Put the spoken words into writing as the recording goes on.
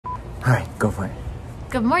All right, go for it.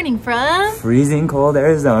 Good morning from freezing cold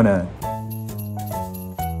Arizona.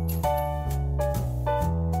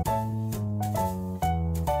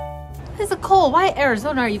 It's cold. Why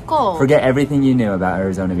Arizona are you cold? Forget everything you knew about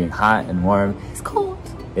Arizona being hot and warm. It's cold.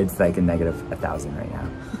 It's like a -1,000 right now.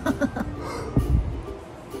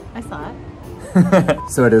 I saw it.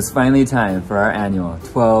 So it is finally time for our annual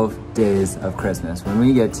 12 Days of Christmas, when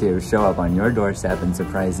we get to show up on your doorstep and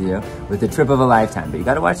surprise you with a trip of a lifetime. But you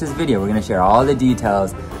gotta watch this video. We're gonna share all the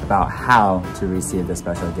details about how to receive this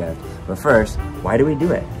special gift. But first, why do we do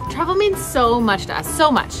it? Travel means so much to us, so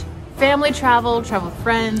much. Family travel, travel with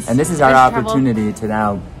friends. And this is our opportunity to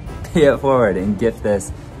now pay it forward and gift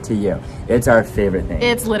this to you. It's our favorite thing.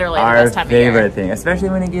 It's literally the best time of year. Our favorite thing, especially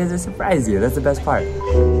when it gives to surprise you. That's the best part.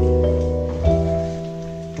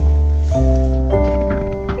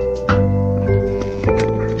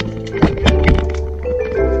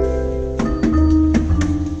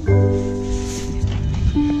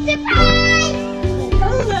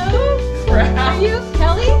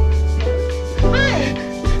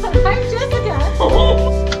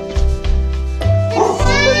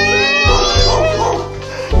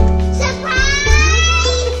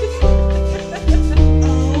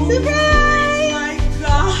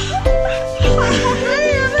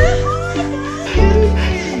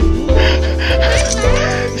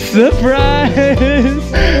 Surprise!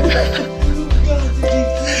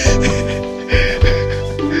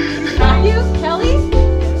 Are you Kelly?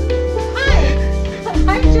 Hi,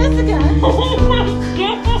 I'm Jessica. Oh my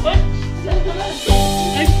gosh!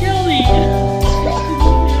 I'm Kelly.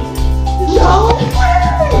 No way!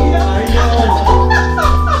 I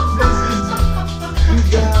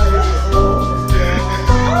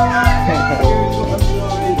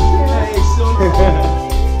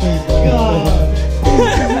know.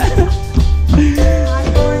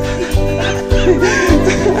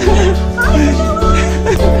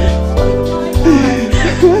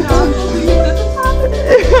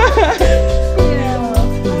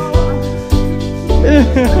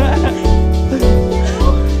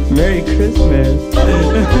 Merry Christmas.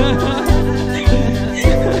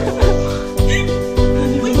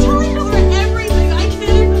 We totally over everything. I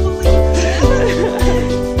can't even believe it.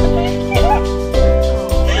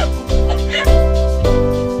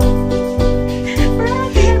 We're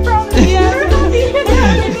happy, I promise. Yeah, we're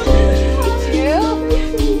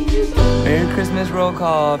happy. Merry Christmas roll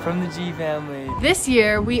call from the G family. This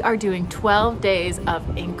year we are doing 12 days of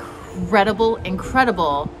incredible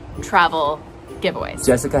travel giveaways.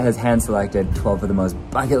 Jessica has hand selected 12 of the most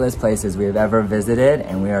bucket list places we have ever visited,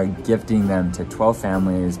 and we are gifting them to 12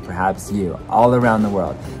 families, perhaps you, all around the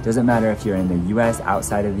world. Doesn't matter if you're in the US,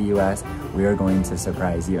 outside of the US, we are going to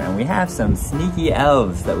surprise you. And we have some sneaky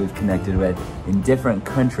elves that we've connected with in different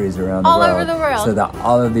countries around the world. All over the world. So that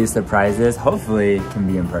all of these surprises hopefully can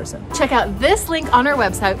be in person. Check out this link on our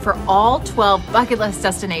website for all 12 bucket list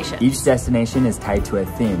destinations. Each destination is tied to a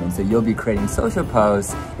theme, and so you'll be creating social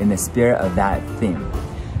posts in the spirit of that theme.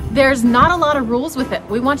 There's not a lot of rules with it.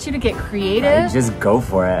 We want you to get creative. Just go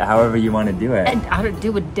for it, however you want to do it. And how to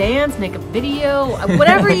do a dance, make a video,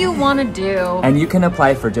 whatever you want to do. And you can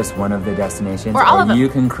apply for just one of the destinations, or all of them. You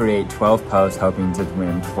can create 12 posts hoping to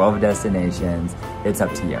win 12 destinations. It's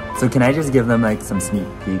up to you. So can I just give them like some sneak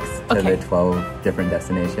peeks to the 12 different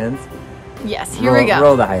destinations? Yes, here we go.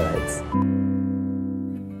 Roll the highlights.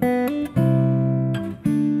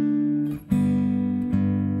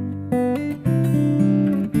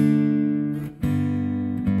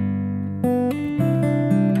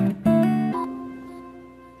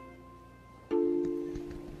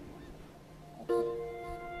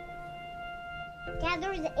 Dad,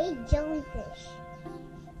 there was 8 jellyfish.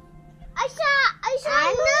 I saw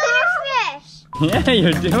another fish. Yeah,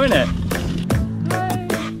 you're doing it.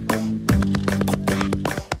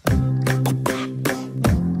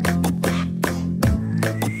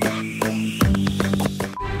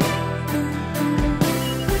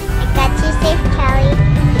 I got you safe, Kelly.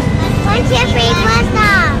 What's your favorite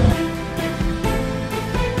song?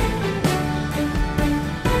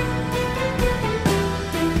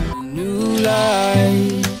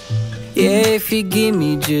 Yeah, if you give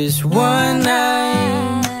me just one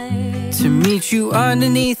night to meet you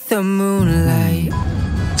underneath the moonlight.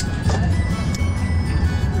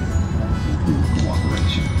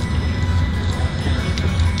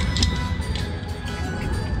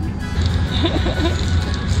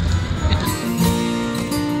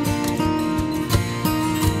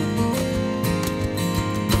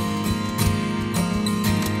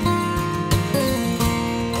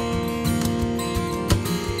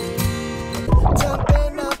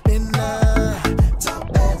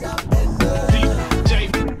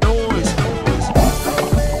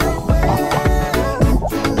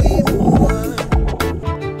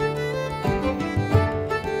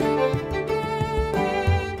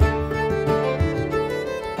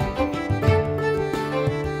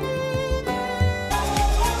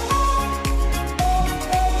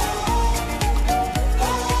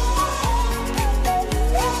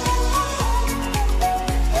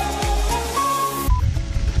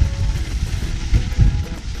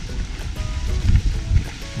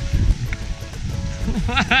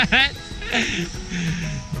 What?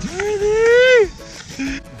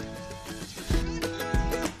 Dorothy!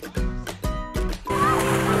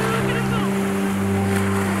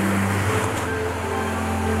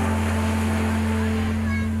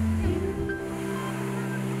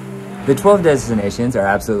 The 12 destinations are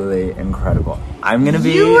absolutely incredible. I'm gonna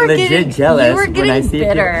be legit jealous when I see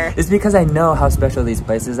bitter. people. It's because I know how special these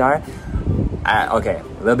places are. Okay,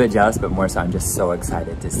 a little bit jealous, but more so I'm just so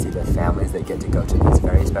excited to see the families that get to go to these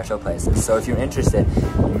very special places. So if you're interested,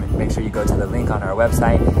 make sure you go to the link on our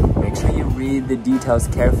website. Make sure you read the details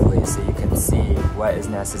carefully so you can see what is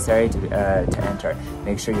necessary to enter.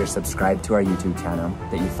 Make sure you're subscribed to our YouTube channel,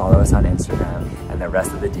 that you follow us on Instagram, and the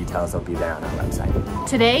rest of the details will be there on our website.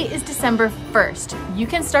 Today is December 1st. You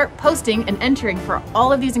can start posting and entering for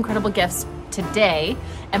all of these incredible gifts today,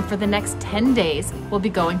 and for the next 10 days, we'll be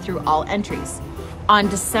going through all entries. On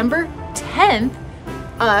December 10th,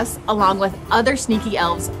 us, along with other sneaky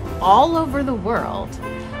elves all over the world,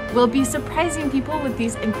 will be surprising people with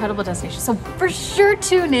these incredible destinations. So for sure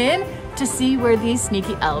tune in to see where these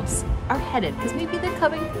sneaky elves are headed, because maybe they're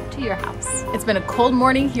coming to your house. It's been a cold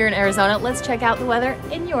morning here in Arizona. Let's check out the weather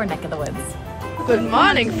in your neck of the woods. Good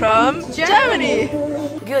morning from Germany.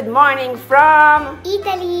 Good morning from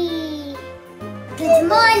Italy. Good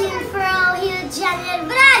morning from Rio de Janeiro,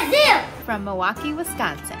 Brazil. From Milwaukee,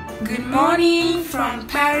 Wisconsin. Good morning from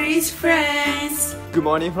Paris, France. Good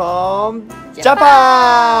morning from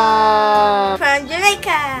Japan! From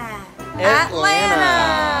Jamaica.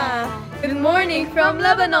 Atlanta. Good morning from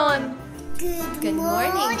Lebanon. Good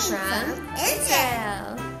morning from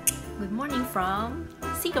Israel. Good morning from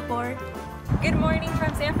Singapore. Good morning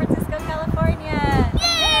from San Francisco, California.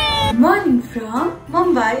 Good morning from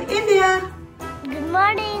Mumbai, India. Good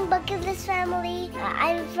morning, Bucket List family.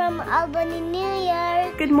 I'm from Albany, New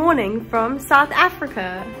York. Good morning from South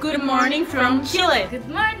Africa. Good morning from Chile. Good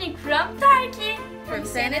morning from Turkey. From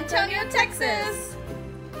San Antonio, Texas.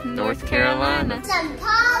 North Carolina. São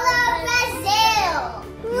Paulo, Brazil.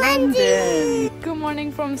 London. Good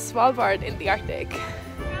morning from Svalbard in the Arctic.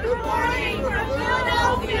 Good morning from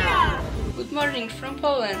Philadelphia. Good morning from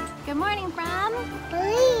Poland. Good morning from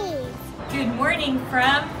Belize. Good morning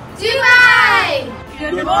from Dubai.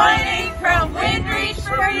 Good morning from Windreach,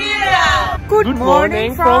 Bermuda. Good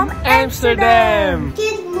morning from Amsterdam!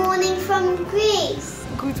 Good morning from Greece.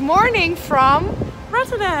 Good morning from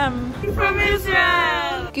Rotterdam. From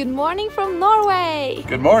Israel. Good morning from Norway.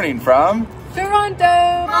 Good morning from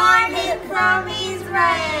Toronto. Morning from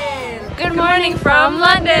Israel. Good morning from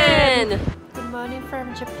London. Good morning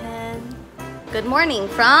from Japan. Good morning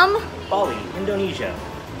from Bali, Indonesia.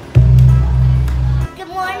 Good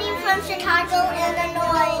morning from Chicago,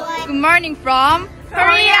 Illinois. Good morning from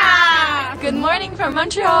Korea. Good morning from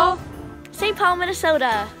Montreal. St. Paul,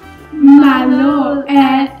 Minnesota. Malo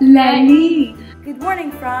and Lely. Good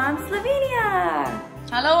morning from Slovenia.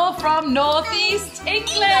 Hello from Northeast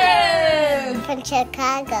England. From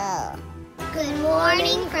Chicago. Good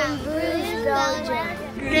morning from Bruges, Belgium.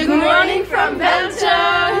 Good morning from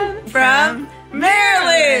Belgium. From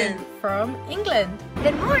Maryland. from England.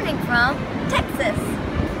 Good morning from Texas.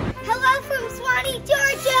 Hello from Swanee,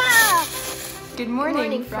 Georgia. Good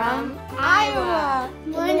morning from Iowa.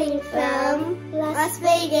 Morning from Las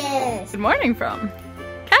Vegas. Good morning from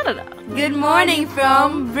Canada. Good morning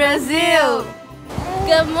from Brazil.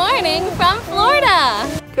 Good morning from Florida.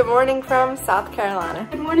 Good morning from South Carolina.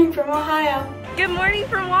 Good morning from Ohio. Good morning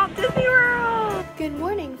from Walt Disney World. Good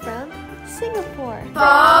morning from Singapore.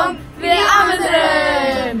 From the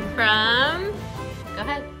Amazon. From, go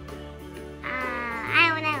ahead. I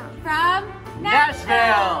don't know. From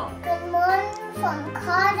Nashville. Good morning from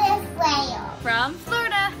Cardiff, Wales. From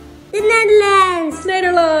Florida. The Netherlands.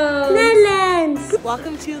 Netherlands.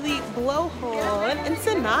 Welcome to the Blowhole in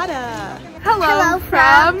Ensenada. Hello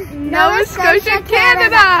from Nova Scotia,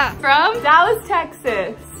 Canada. From Dallas,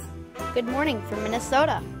 Texas. Good morning from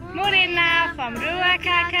Minnesota. Morena from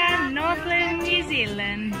Ruakaka, Northland, New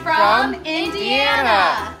Zealand. From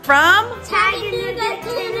Indiana. From Chattanooga,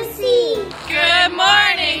 Tennessee. Good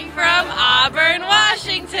morning from Auburn,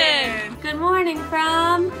 Washington. Good morning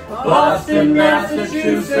from Boston,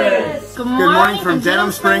 Massachusetts. Good Good morning from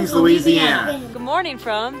Denham Springs, Louisiana. Good morning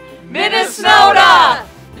from Minnesota.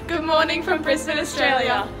 Good morning from Brisbane,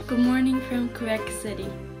 Australia. Good morning from Quebec City.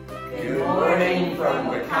 Good morning from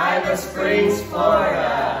Wekiva Springs,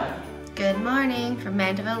 Florida. Good morning from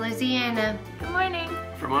Mandeville, Louisiana. Good morning.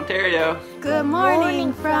 From Ontario. Good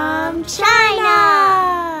morning from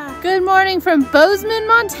China. Good morning from Bozeman,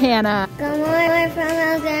 Montana. Good morning from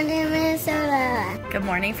Alexandria, Minnesota. Good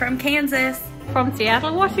morning from Kansas. From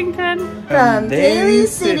Seattle, Washington. From Daly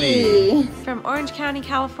City. From Orange County,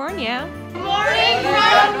 California. Good morning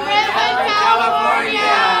from River,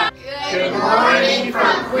 California. Good morning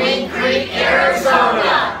from Queen Creek,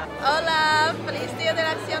 Arizona. Hola, feliz Día de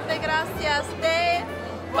la Acción de Gracias de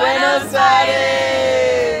Buenos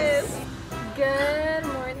Aires. Good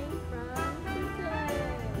morning from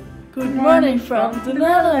Switzerland. Good morning from the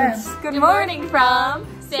Netherlands. Good morning from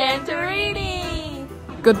Santorini.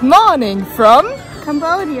 Good morning from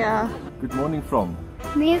Cambodia. Good morning from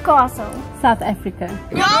Newcastle. South Africa.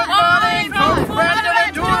 Good morning from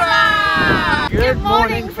Fuerteventura. Good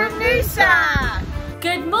morning from Noosa.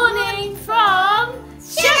 Good morning from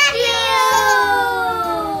Sheffield.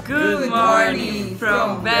 Good morning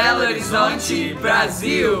from Belo Horizonte,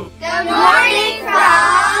 Brazil. Good morning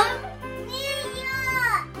from New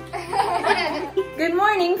York. Good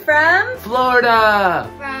morning from Florida.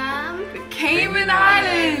 From Cayman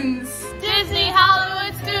Islands. Disney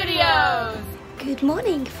Hollywood Studios. Good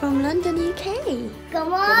morning from London, UK. Good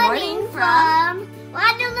morning from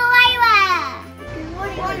Waterloo. Good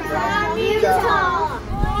morning from Utah.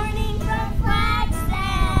 Good morning from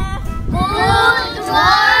Flagstaff. Good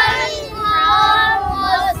morning from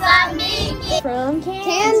Mozambique. From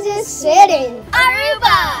Kansas City.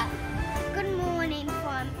 Aruba. Good morning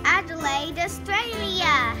from Adelaide,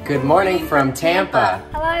 Australia. Good morning from Tampa.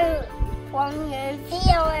 Hello from New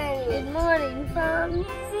Zealand. Good morning from New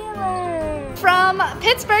Zealand. From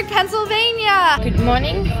Pittsburgh, Pennsylvania. Good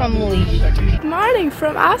morning from Malaysia. Good morning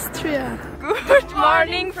from Austria. Good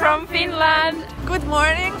morning from Finland. Good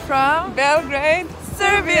morning from Belgrade,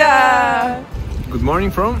 Serbia. Good morning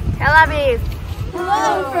from Tel Aviv.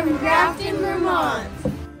 Hello from Grafton, Vermont.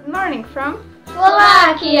 Good morning from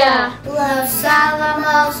Slovakia. Los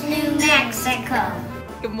Alamos, New Mexico.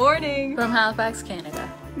 Good morning From Halifax, Canada.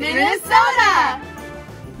 Minnesota.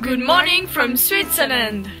 Good morning from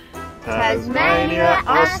Switzerland. Tasmania,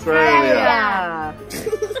 Australia.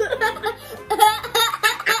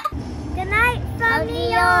 Good night from New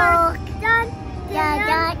York. Dun, dun,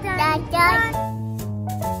 dun, dun, dun.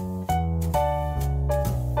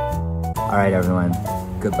 All right, everyone.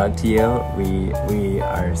 Good luck to you. We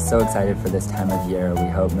are so excited for this time of year. We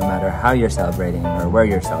hope no matter how you're celebrating or where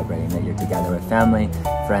you're celebrating, that you're together with family,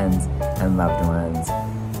 friends, and loved ones.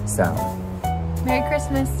 So, Merry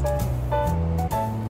Christmas.